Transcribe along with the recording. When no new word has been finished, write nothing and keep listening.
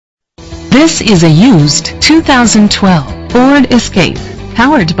This is a used 2012 Ford Escape,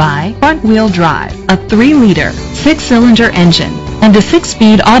 powered by front-wheel drive, a 3-liter, 6-cylinder engine, and a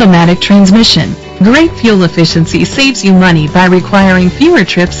 6-speed automatic transmission. Great fuel efficiency saves you money by requiring fewer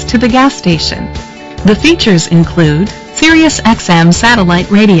trips to the gas station. The features include Sirius XM satellite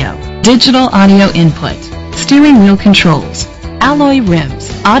radio, digital audio input, steering wheel controls, alloy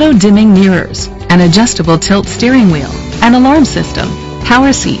rims, auto-dimming mirrors, an adjustable tilt steering wheel, an alarm system,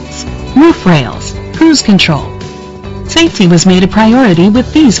 power seats, roof rails, cruise control. Safety was made a priority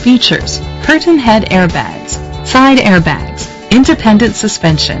with these features: curtain head airbags, side airbags, independent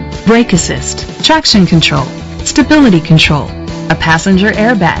suspension, brake assist, traction control, stability control, a passenger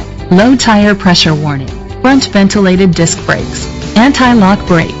airbag, low tire pressure warning, front ventilated disc brakes, anti-lock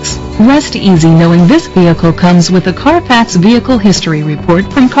brakes. Rest easy knowing this vehicle comes with a Carfax Vehicle History Report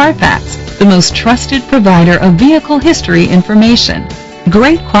from Carfax, the most trusted provider of vehicle history information.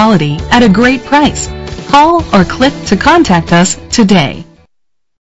 Great quality at a great price. Call or click to contact us today.